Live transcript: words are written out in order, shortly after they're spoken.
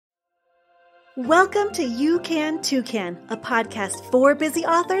Welcome to You Can, Too Can, a podcast for busy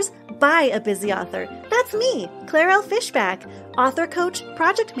authors by a busy author. That's me, Claire L. Fishback, author coach,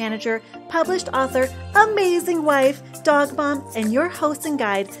 project manager, published author, amazing wife, dog mom, and your host and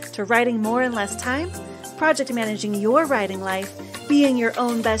guide to writing more in less time, project managing your writing life, being your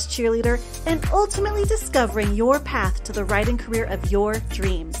own best cheerleader, and ultimately discovering your path to the writing career of your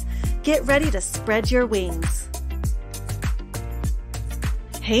dreams. Get ready to spread your wings.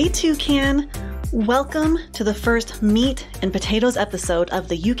 Hey Toucan! Welcome to the first meat and potatoes episode of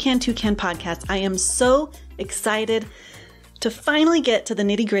the You Can Too Can podcast. I am so excited to finally get to the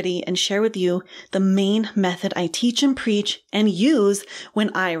nitty-gritty and share with you the main method I teach and preach and use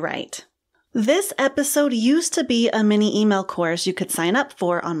when I write. This episode used to be a mini email course you could sign up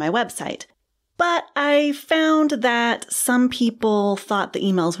for on my website. But I found that some people thought the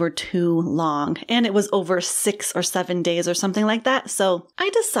emails were too long, and it was over 6 or 7 days or something like that. So I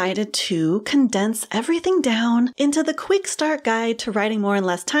decided to condense everything down into the quick start guide to writing more in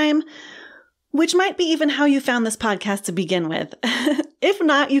less time, which might be even how you found this podcast to begin with. If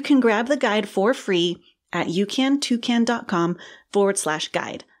not, you can grab the guide for free at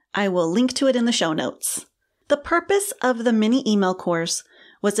youkantoucan.com/guide. I will link to it in the show notes. The purpose of the mini email course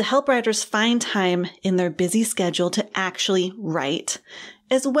was to help writers find time in their busy schedule to actually write,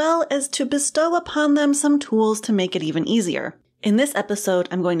 as well as to bestow upon them some tools to make it even easier. In this episode,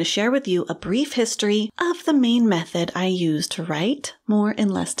 I'm going to share with you a brief history of the main method I use to write more in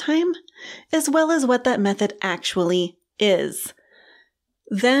less time, as well as what that method actually is.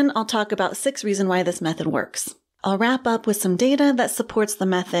 Then I'll talk about 6 reasons why this method works. I'll wrap up with some data that supports the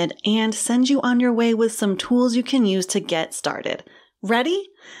method and send you on your way with some tools you can use to get started. Ready?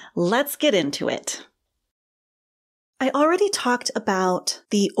 Let's get into it. I already talked about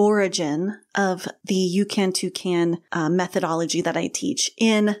the origin of the You Can Too Can methodology that I teach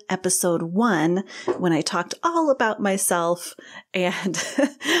in episode 1 when I talked all about myself, and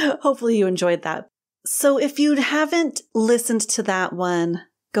hopefully you enjoyed that. So if you haven't listened to that one,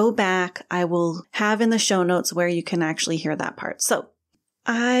 go back. I will have in the show notes where you can actually hear that part. So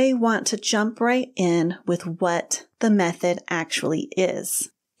I want to jump right in with what the method actually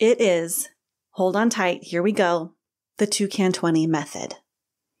is. It is, hold on tight, here we go, the 2can20 method.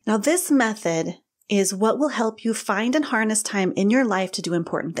 Now this method is what will help you find and harness time in your life to do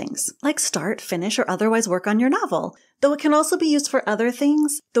important things, like start, finish, or otherwise work on your novel. Though it can also be used for other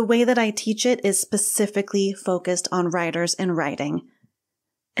things, the way that I teach it is specifically focused on writers and writing,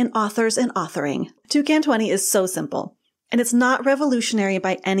 and authors and authoring. 2can20 is so simple. And it's not revolutionary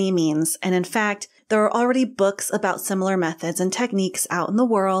by any means. And in fact, there are already books about similar methods and techniques out in the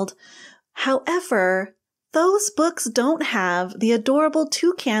world. However, those books don't have the adorable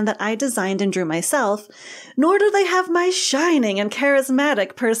toucan that I designed and drew myself, nor do they have my shining and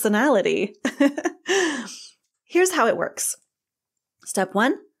charismatic personality. Here's how it works. Step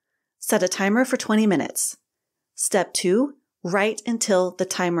 1, set a timer for 20 minutes. Step 2, write until the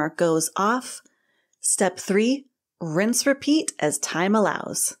timer goes off. Step 3, rinse, repeat as time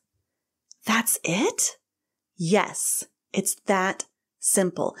allows. That's it? Yes, it's that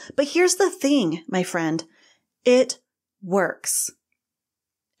simple. But here's the thing, my friend. It works.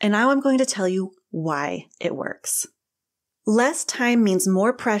 And now I'm going to tell you why it works. Less time means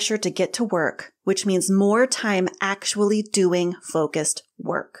more pressure to get to work, which means more time actually doing focused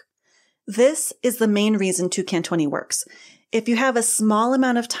work. This is the main reason 2can20 works. If you have a small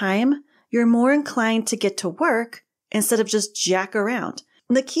amount of time, you're more inclined to get to work instead of just jack around.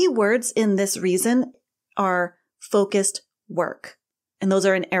 The key words in this reason are focused work. And those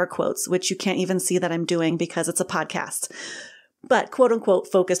are in air quotes, which you can't even see that I'm doing because it's a podcast. But quote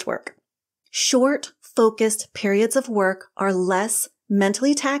unquote focused work. Short, focused periods of work are less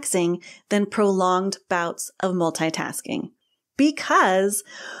mentally taxing than prolonged bouts of multitasking. Because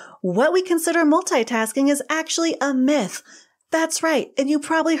what we consider multitasking is actually a myth. That's right. And you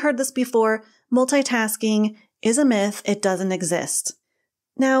probably heard this before. Multitasking is a myth. It doesn't exist.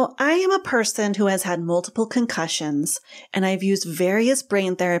 Now, I am a person who has had multiple concussions, and I've used various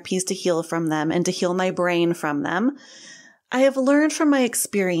brain therapies to heal from them and to heal my brain from them. I have learned from my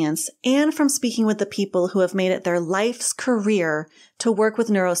experience and from speaking with the people who have made it their life's career to work with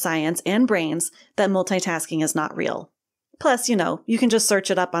neuroscience and brains that multitasking is not real. Plus, you can just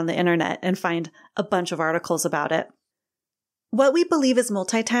search it up on the internet and find a bunch of articles about it. What we believe is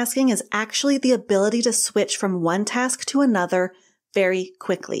multitasking is actually the ability to switch from one task to another very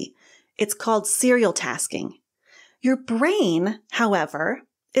quickly. It's called serial tasking. Your brain, however,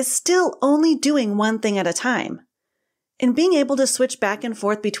 is still only doing one thing at a time. And being able to switch back and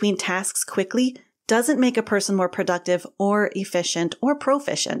forth between tasks quickly doesn't make a person more productive or efficient or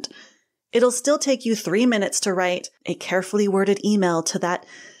proficient. It'll still take you 3 minutes to write a carefully worded email to that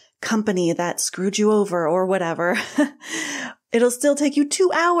company that screwed you over or whatever. It'll still take you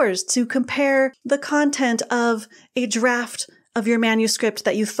 2 hours to compare the content of a draft of your manuscript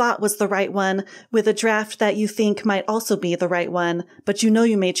that you thought was the right one with a draft that you think might also be the right one, but you know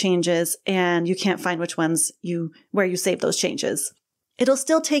you made changes and you can't find which ones where you saved those changes. It'll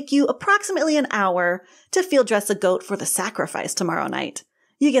still take you approximately an hour to field dress a goat for the sacrifice tomorrow night.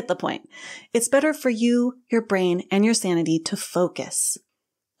 You get the point. It's better for you, your brain, and your sanity to focus.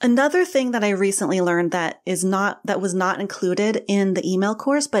 Another thing that I recently learned that was not included in the email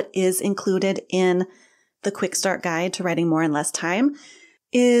course, but is included in the Quick Start Guide to Writing More in Less Time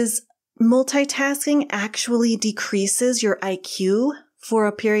is multitasking actually decreases your IQ for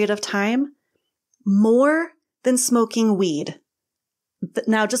a period of time more than smoking weed.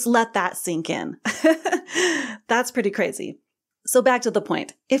 Now just let that sink in. That's pretty crazy. So back to the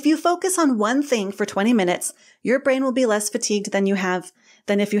point. If you focus on one thing for 20 minutes, your brain will be less fatigued than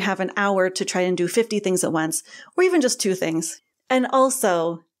if you have an hour to try and do 50 things at once, or even just 2 things. And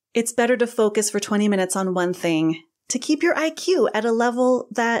also, it's better to focus for 20 minutes on one thing to keep your IQ at a level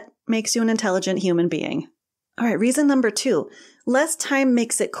that makes you an intelligent human being. All right, reason number 2, less time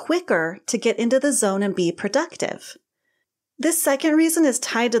makes it quicker to get into the zone and be productive. This second reason is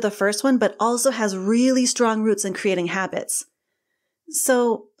tied to the first one, but also has really strong roots in creating habits.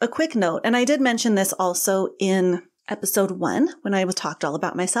 So a quick note, and I did mention this also in episode 1 when I talked all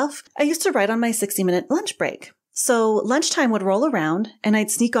about myself. I used to write on my 60-minute lunch break. So lunchtime would roll around and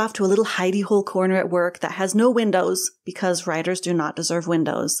I'd sneak off to a little hidey hole corner at work that has no windows because writers do not deserve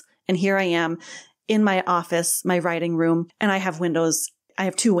windows. And here I am in my office, my writing room, and I have windows. I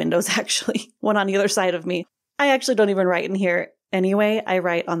have 2 windows actually, one on either side of me. I actually don't even write in here anyway. I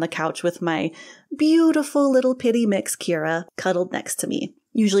write on the couch with my beautiful little pitty mix Kira cuddled next to me,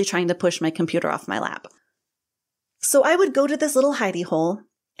 usually trying to push my computer off my lap. So I would go to this little hidey hole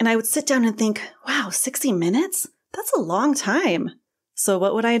and I would sit down and think, wow, 60 minutes? That's a long time. So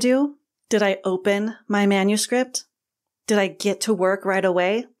what would I do? Did I open my manuscript? Did I get to work right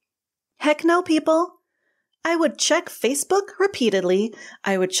away? Heck no, people. I would check Facebook repeatedly.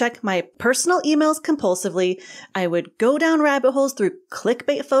 I would check my personal emails compulsively. I would go down rabbit holes through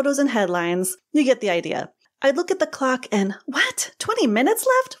clickbait photos and headlines. You get the idea. I'd look at the clock and, what? 20 minutes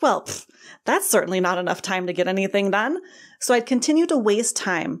left? Well, that's certainly not enough time to get anything done. So I'd continue to waste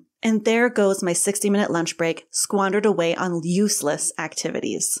time. And there goes my 60-minute lunch break squandered away on useless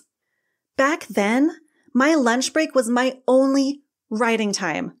activities. Back then, my lunch break was my only writing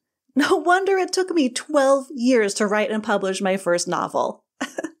time. No wonder it took me 12 years to write and publish my first novel.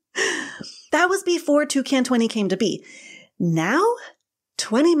 That was before Toucan 20 came to be. Now,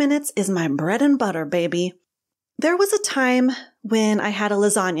 20 minutes is my bread and butter, baby. There was a time when I had a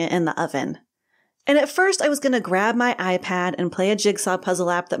lasagna in the oven. And at first I was going to grab my iPad and play a jigsaw puzzle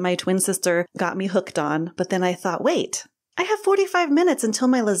app that my twin sister got me hooked on. But then I thought, wait, I have 45 minutes until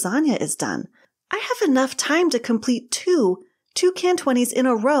my lasagna is done. I have enough time to complete 2 Toucan 20s in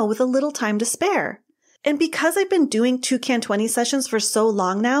a row with a little time to spare. And because I've been doing Toucan 20 sessions for so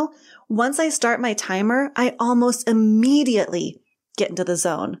long now, once I start my timer, I almost immediately get into the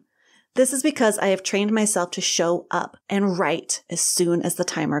zone. This is because I have trained myself to show up and write as soon as the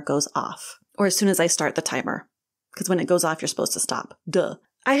timer goes off, or as soon as I start the timer. Because when it goes off, you're supposed to stop. Duh.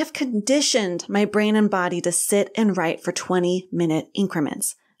 I have conditioned my brain and body to sit and write for 20-minute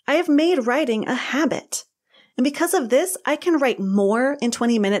increments. I have made writing a habit. And because of this, I can write more in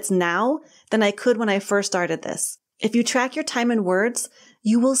 20 minutes now than I could when I first started this. If you track your time in words,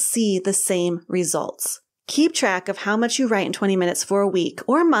 you will see the same results. Keep track of how much you write in 20 minutes for a week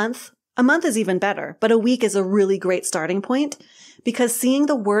or a month. A month is even better, but a week is a really great starting point because seeing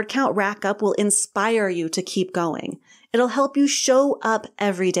the word count rack up will inspire you to keep going. It'll help you show up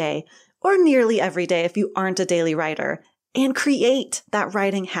every day, or nearly every day if you aren't a daily writer, and create that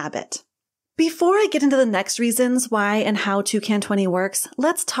writing habit. Before I get into the next reasons why and how Toucan 20 works,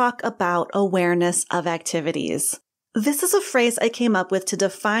 let's talk about awareness of activities. This is a phrase I came up with to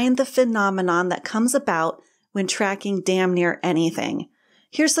define the phenomenon that comes about when tracking damn near anything.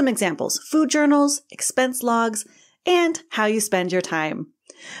 Here's some examples: food journals, expense logs, and how you spend your time.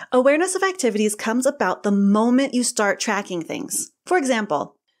 Awareness of activities comes about the moment you start tracking things. For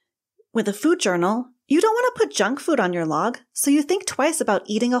example, with a food journal, you don't want to put junk food on your log, so you think twice about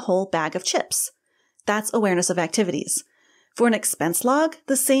eating a whole bag of chips. That's awareness of activities. For an expense log,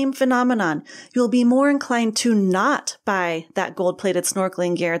 the same phenomenon. You'll be more inclined to not buy that gold-plated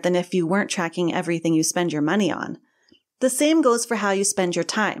snorkeling gear than if you weren't tracking everything you spend your money on. The same goes for how you spend your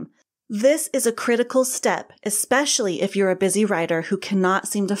time. This is a critical step, especially if you're a busy writer who cannot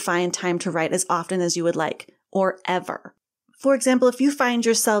seem to find time to write as often as you would like, or ever. For example, if you find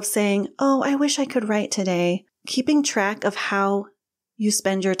yourself saying, "Oh, I wish I could write today," keeping track of how you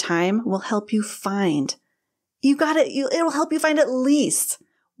spend your time will help you find. It'll help you find at least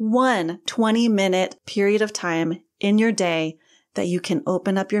one 20-minute period of time in your day that you can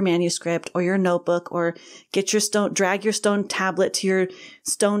open up your manuscript or your notebook or drag your stone tablet to your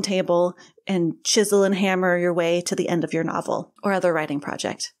stone table and chisel and hammer your way to the end of your novel or other writing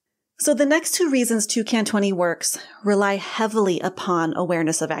project. So the next two reasons Toucan 20 works rely heavily upon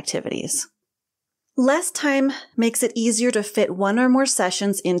awareness of activities. Less time makes it easier to fit one or more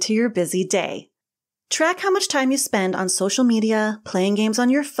sessions into your busy day. Track how much time you spend on social media, playing games on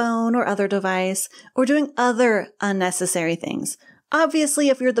your phone or other device, or doing other unnecessary things. Obviously,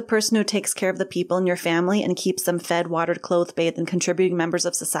 if you're the person who takes care of the people in your family and keeps them fed, watered, clothed, bathed, and contributing members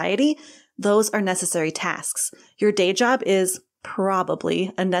of society, those are necessary tasks. Your day job is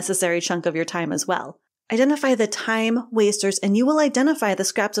probably a necessary chunk of your time as well. Identify the time wasters, and you will identify the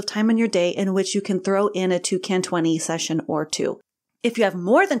scraps of time in your day in which you can throw in a Toucan 20 session or two. If you have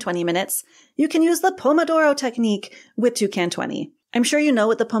more than 20 minutes, you can use the Pomodoro technique with Toucan 20. I'm sure you know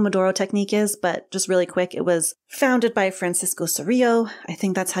what the Pomodoro technique is, but just really quick, it was founded by Francisco Cirillo. I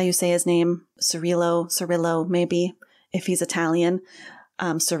think that's how you say his name. Cirillo, maybe, if he's Italian.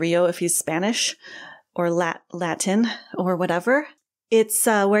 Cirillo, if he's Spanish or Latin or whatever. It's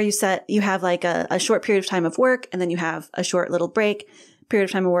where you have like a short period of time of work, and then you have a short little break, period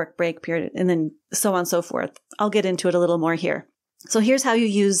of time of work, break, period, and then so on and so forth. I'll get into it a little more here. So here's how you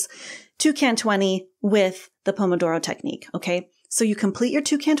use Toucan 20 with the Pomodoro technique, okay? So you complete your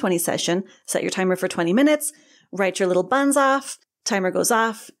Toucan 20 session, set your timer for 20 minutes, write your little buns off, timer goes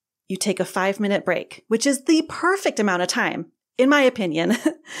off, you take a 5-minute break, which is the perfect amount of time, in my opinion,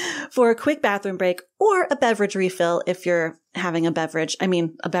 for a quick bathroom break or a beverage refill if you're having a beverage. I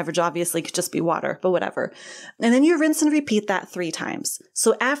mean, a beverage obviously could just be water, but whatever. And then you rinse and repeat that 3 times.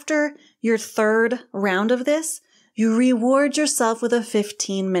 So after your third round of this, you reward yourself with a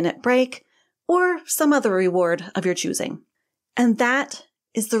 15-minute break or some other reward of your choosing. And that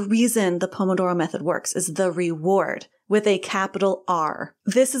is the reason the Pomodoro method works, is the reward with a capital R.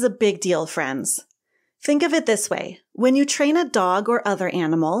 This is a big deal, friends. Think of it this way. When you train a dog or other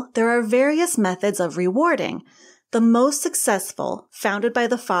animal, there are various methods of rewarding. The most successful, founded by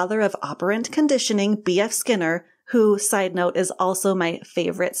the father of operant conditioning, B.F. Skinner, who, side note, is also my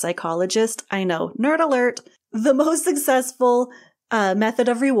favorite psychologist. I know, nerd alert. The most successful method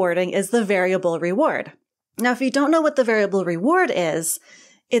of rewarding is the variable reward. Now, if you don't know what the variable reward is,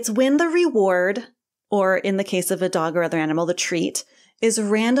 it's when the reward, or in the case of a dog or other animal, the treat, is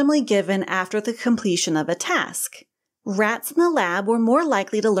randomly given after the completion of a task. Rats in the lab were more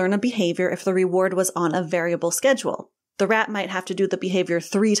likely to learn a behavior if the reward was on a variable schedule. The rat might have to do the behavior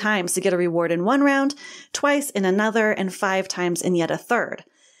 3 times to get a reward in one round, twice in another, and 5 times in yet a third.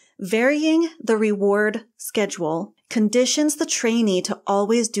 Varying the reward schedule conditions the trainee to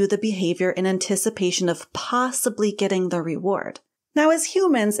always do the behavior in anticipation of possibly getting the reward. Now, as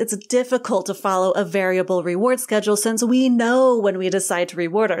humans, it's difficult to follow a variable reward schedule since we know when we decide to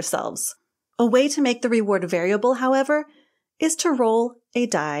reward ourselves. A way to make the reward variable, however, is to roll a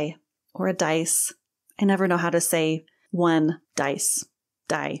die or a dice. I never know how to say one dice,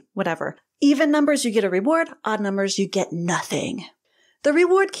 die, whatever. Even numbers, you get a reward. Odd numbers, you get nothing. The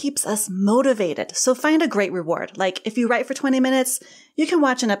reward keeps us motivated, so find a great reward. Like if you write for 20 minutes, you can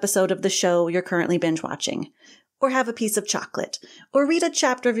watch an episode of the show you're currently binge watching, or have a piece of chocolate, or read a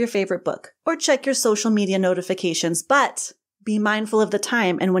chapter of your favorite book, or check your social media notifications, but be mindful of the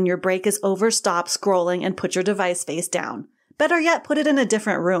time, and when your break is over, stop scrolling and put your device face down. Better yet, put it in a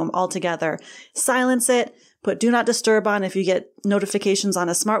different room altogether. Silence it, put Do Not Disturb on if you get notifications on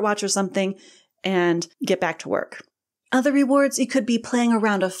a smartwatch or something, and get back to work. Other rewards, you could be playing a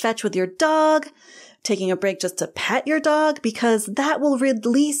round of fetch with your dog, taking a break just to pet your dog, because that will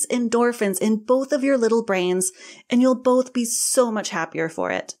release endorphins in both of your little brains, and you'll both be so much happier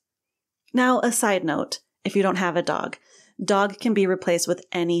for it. Now, a side note, if you don't have a dog can be replaced with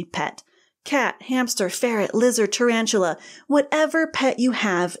any pet. Cat, hamster, ferret, lizard, tarantula, whatever pet you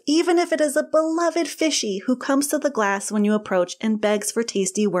have, even if it is a beloved fishy who comes to the glass when you approach and begs for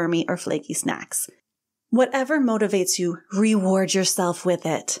tasty, wormy, or flaky snacks. Whatever motivates you, reward yourself with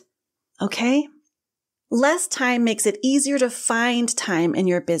it. Okay? Less time makes it easier to find time in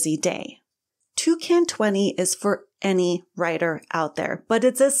your busy day. Toucan 20 is for any writer out there, but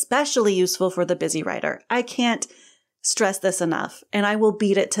it's especially useful for the busy writer. I can't stress this enough, and I will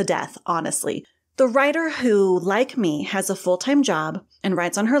beat it to death, honestly. The writer who, like me, has a full-time job and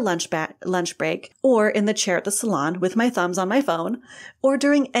writes on her lunch break, or in the chair at the salon with my thumbs on my phone, or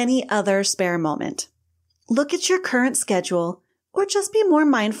during any other spare moment. Look at your current schedule, or just be more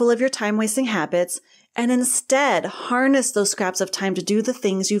mindful of your time-wasting habits, and instead harness those scraps of time to do the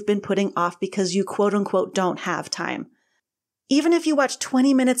things you've been putting off because you quote-unquote don't have time. Even if you watch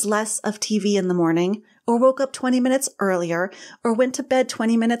 20 minutes less of TV in the morning, or woke up 20 minutes earlier, or went to bed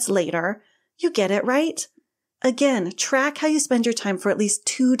 20 minutes later, you get it, right? Again, track how you spend your time for at least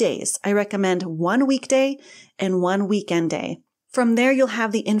 2 days. I recommend 1 weekday and 1 weekend day. From there, you'll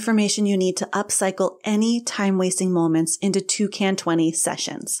have the information you need to upcycle any time-wasting moments into Toucan 20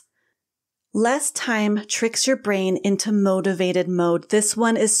 sessions. Less time tricks your brain into motivated mode. This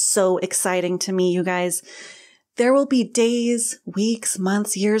one is so exciting to me, you guys. There will be days, weeks,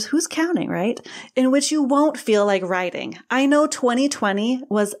 months, years, who's counting, right? In which you won't feel like writing. I know 2020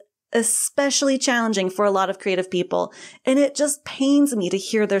 was especially challenging for a lot of creative people, and it just pains me to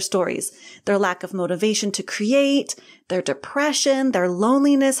hear their stories, their lack of motivation to create, their depression, their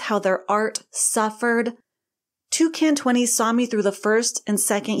loneliness, how their art suffered. Toucan 20 saw me through the first and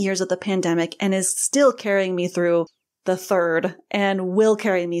second years of the pandemic and is still carrying me through the third and will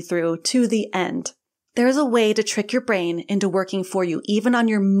carry me through to the end. There is a way to trick your brain into working for you, even on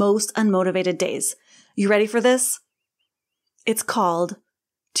your most unmotivated days. You ready for this? It's called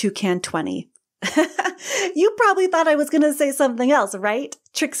Toucan 20. You probably thought I was going to say something else, right?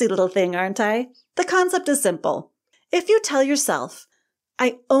 Tricksy little thing, aren't I? The concept is simple. If you tell yourself,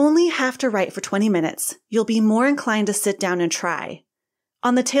 I only have to write for 20 minutes, you'll be more inclined to sit down and try.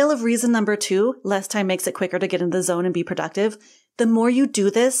 On the tail of reason number 2, less time makes it quicker to get into the zone and be productive. The more you do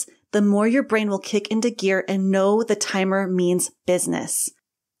this, the more your brain will kick into gear and know the timer means business.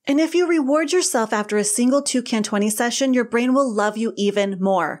 And if you reward yourself after a single Toucan 20 session, your brain will love you even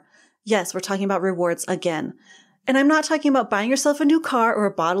more. Yes, we're talking about rewards again. And I'm not talking about buying yourself a new car or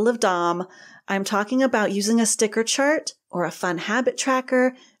a bottle of Dom. I'm talking about using a sticker chart or a fun habit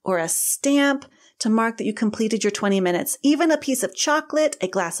tracker or a stamp to mark that you completed your 20 minutes. Even a piece of chocolate, a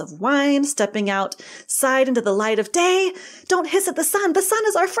glass of wine, stepping outside into the light of day. Don't hiss at the sun. The sun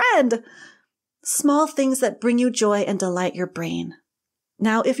is our friend. Small things that bring you joy and delight your brain.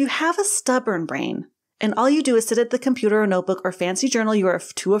 Now, if you have a stubborn brain and all you do is sit at the computer or notebook or fancy journal you are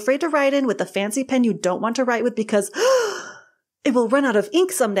too afraid to write in with a fancy pen you don't want to write with because it will run out of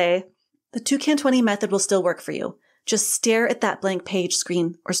ink someday, the Toucan 20 method will still work for you. Just stare at that blank page,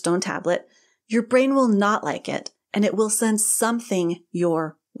 screen, or stone tablet. Your brain will not like it, and it will send something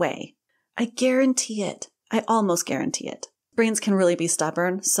your way. I guarantee it. I almost guarantee it. Brains can really be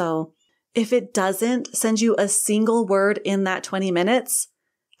stubborn, so if it doesn't send you a single word in that 20 minutes,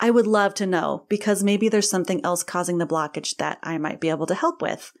 I would love to know, because maybe there's something else causing the blockage that I might be able to help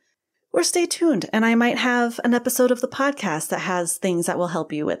with. Or stay tuned, and I might have an episode of the podcast that has things that will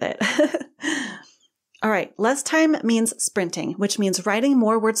help you with it. All right, less time means sprinting, which means writing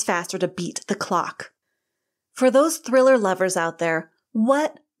more words faster to beat the clock. For those thriller lovers out there,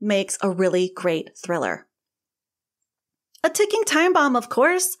 what makes a really great thriller? A ticking time bomb, of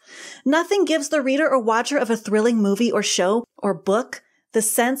course. Nothing gives the reader or watcher of a thrilling movie or show or book the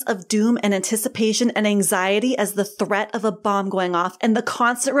sense of doom and anticipation and anxiety as the threat of a bomb going off and the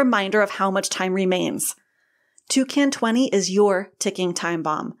constant reminder of how much time remains. Toucan 20 is your ticking time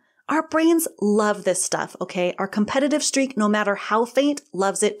bomb. Our brains love this stuff, okay? Our competitive streak, no matter how faint,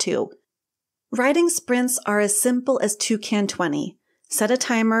 loves it too. Writing sprints are as simple as Toucan 20. Set a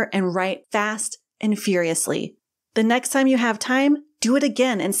timer and write fast and furiously. The next time you have time, do it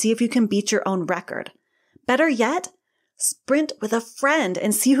again and see if you can beat your own record. Better yet, sprint with a friend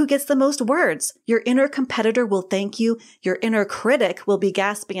and see who gets the most words. Your inner competitor will thank you. Your inner critic will be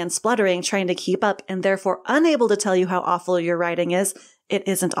gasping and spluttering, trying to keep up and therefore unable to tell you how awful your writing is. It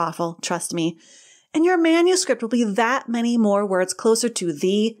isn't awful, trust me. And your manuscript will be that many more words closer to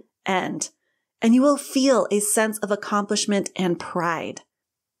the end. And you will feel a sense of accomplishment and pride.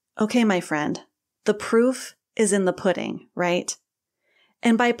 Okay, my friend, the proof is in the pudding, right?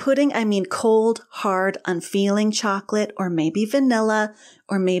 And by pudding, I mean cold, hard, unfeeling chocolate, or maybe vanilla,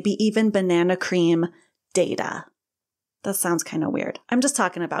 or maybe even banana cream data. That sounds kind of weird. I'm just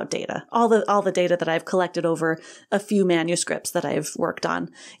talking about data. All the data that I've collected over a few manuscripts that I've worked on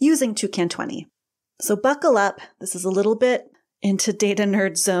using Toucan 20. So buckle up. This is a little bit into data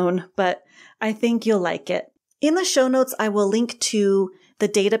nerd zone, but I think you'll like it. In the show notes, I will link to the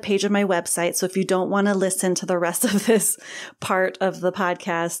data page of my website. So if you don't want to listen to the rest of this part of the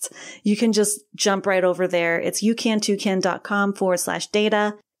podcast, you can just jump right over there. It's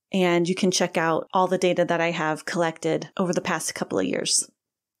youcantoucan.com/data. And you can check out all the data that I have collected over the past couple of years.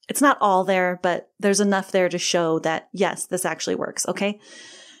 It's not all there, but there's enough there to show that, yes, this actually works, okay?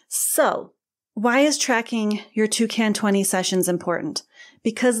 So, why is tracking your Toucan 20 sessions important?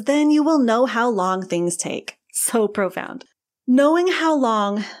 Because then you will know how long things take. So profound. Knowing how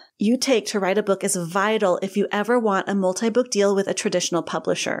long you take to write a book is vital if you ever want a multi-book deal with a traditional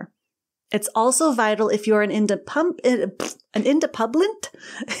publisher. It's also vital if you're an independent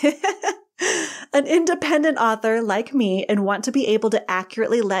author like me and want to be able to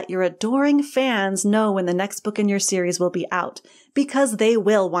accurately let your adoring fans know when the next book in your series will be out, because they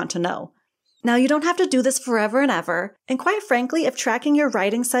will want to know. Now, you don't have to do this forever and ever, and quite frankly, if tracking your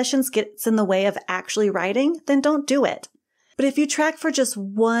writing sessions gets in the way of actually writing, then don't do it. But if you track for just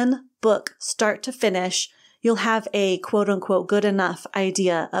one book, start to finish, you'll have a quote-unquote good enough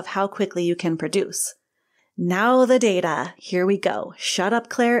idea of how quickly you can produce. Now the data. Here we go. Shut up,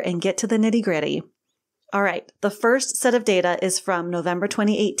 Claire, and get to the nitty-gritty. All right, the first set of data is from November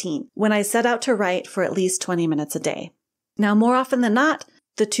 2018, when I set out to write for at least 20 minutes a day. Now, more often than not,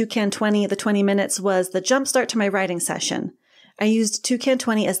 the Toucan 20, the 20 minutes was the jumpstart to my writing session. I used Toucan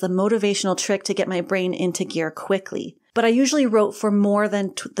 20 as the motivational trick to get my brain into gear quickly, but I usually wrote for more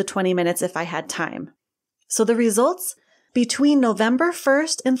than the 20 minutes if I had time. So the results? Between November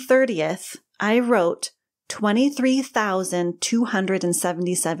 1st and 30th, I wrote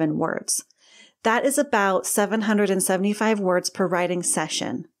 23,277 words. That is about 775 words per writing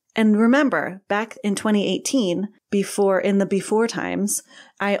session. And remember, back in 2018, in the before times,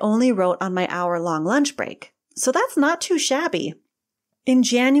 I only wrote on my hour-long lunch break. So that's not too shabby. In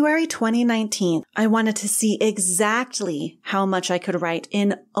January 2019, I wanted to see exactly how much I could write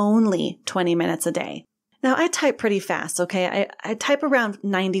in only 20 minutes a day. Now, I type pretty fast, okay? I type around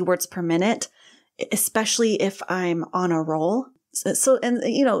 90 words per minute, especially if I'm on a roll.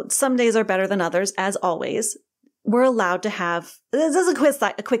 Some days are better than others, as always. We're allowed to have, this is a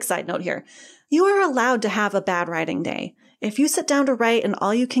quick side note here. You are allowed to have a bad writing day. If you sit down to write and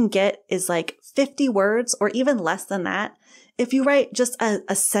all you can get is like 50 words or even less than that, if you write just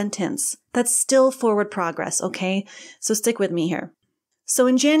a sentence, that's still forward progress, okay? So stick with me here. So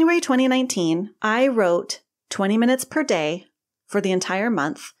in January 2019, I wrote 20 minutes per day for the entire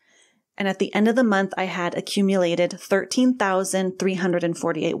month. And at the end of the month, I had accumulated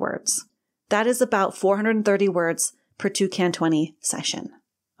 13,348 words. That is about 430 words per Toucan 20 session.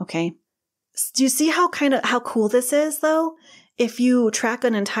 Okay. Do you see how cool this is though? If you track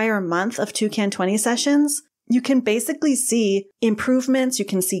an entire month of Toucan 20 sessions, you can basically see improvements. You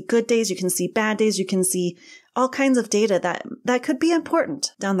can see good days. You can see bad days. You can see all kinds of data that could be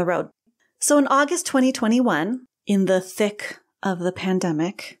important down the road. So in August 2021, in the thick of the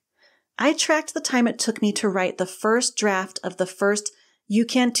pandemic, I tracked the time it took me to write the first draft of the first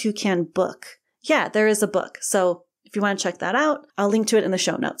UCAN Toucan book. Yeah, there is a book. So if you want to check that out, I'll link to it in the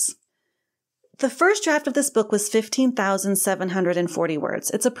show notes. The first draft of this book was 15,740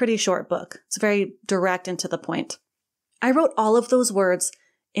 words. It's a pretty short book. It's very direct and to the point. I wrote all of those words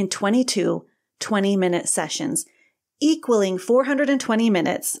in 22 20-minute sessions, equaling 420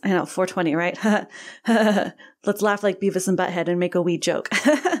 minutes. I know, 420, right? Let's laugh like Beavis and Butthead and make a wee joke.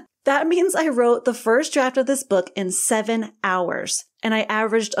 That means I wrote the first draft of this book in 7 hours, and I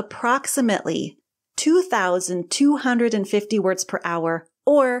averaged approximately 2,250 words per hour,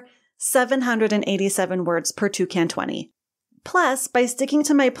 or 787 words per Toucan 20. Plus, by sticking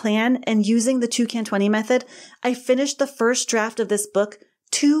to my plan and using the Toucan 20 method, I finished the first draft of this book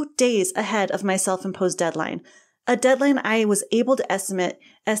 2 days ahead of my self-imposed deadline, a deadline I was able to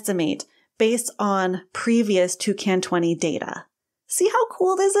estimate based on previous Toucan 20 data. See how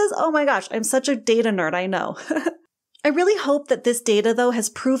cool this is? Oh my gosh, I'm such a data nerd, I know. I really hope that this data, though, has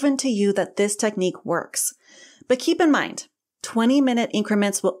proven to you that this technique works. But keep in mind, 20-minute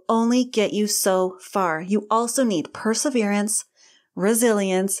increments will only get you so far. You also need perseverance,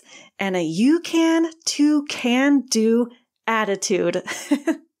 resilience, and a you can too can do attitude.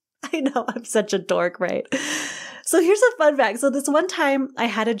 I know, I'm such a dork, right? So here's a fun fact. So this one time I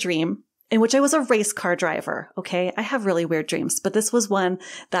had a dream in which I was a race car driver. Okay. I have really weird dreams, but this was one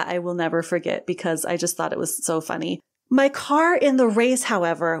that I will never forget because I just thought it was so funny. My car in the race,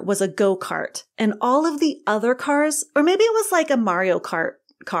 however, was a go-kart, and all of the other cars, or maybe it was like a Mario Kart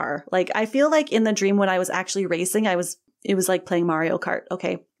car. Like I feel like in the dream when I was actually racing, it was like playing Mario Kart.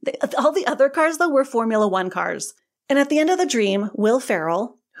 Okay. All the other cars though were Formula One cars. And at the end of the dream, Will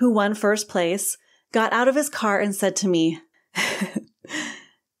Ferrell, who won first place, got out of his car and said to me,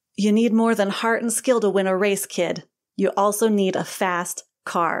 "You need more than heart and skill to win a race, kid. You also need a fast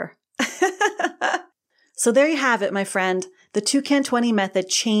car." So there you have it, my friend. The Toucan 20 method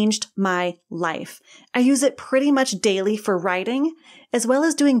changed my life. I use it pretty much daily for writing, as well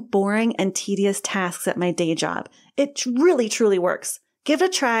as doing boring and tedious tasks at my day job. It really, truly works. Give it a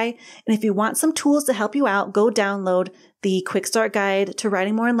try, and if you want some tools to help you out, go download the Quick Start Guide to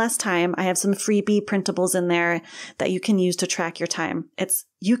Writing More in Less Time. I have some freebie printables in there that you can use to track your time. It's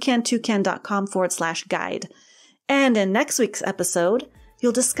youcantoucan.com/guide. And in next week's episode,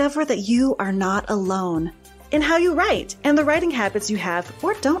 you'll discover that you are not alone in how you write and the writing habits you have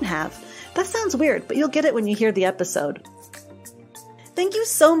or don't have. That sounds weird, but you'll get it when you hear the episode. Thank you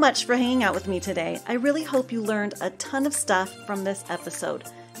so much for hanging out with me today. I really hope you learned a ton of stuff from this episode.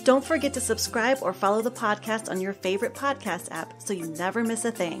 Don't forget to subscribe or follow the podcast on your favorite podcast app so you never miss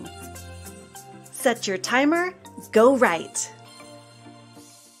a thing. Set your timer, go write.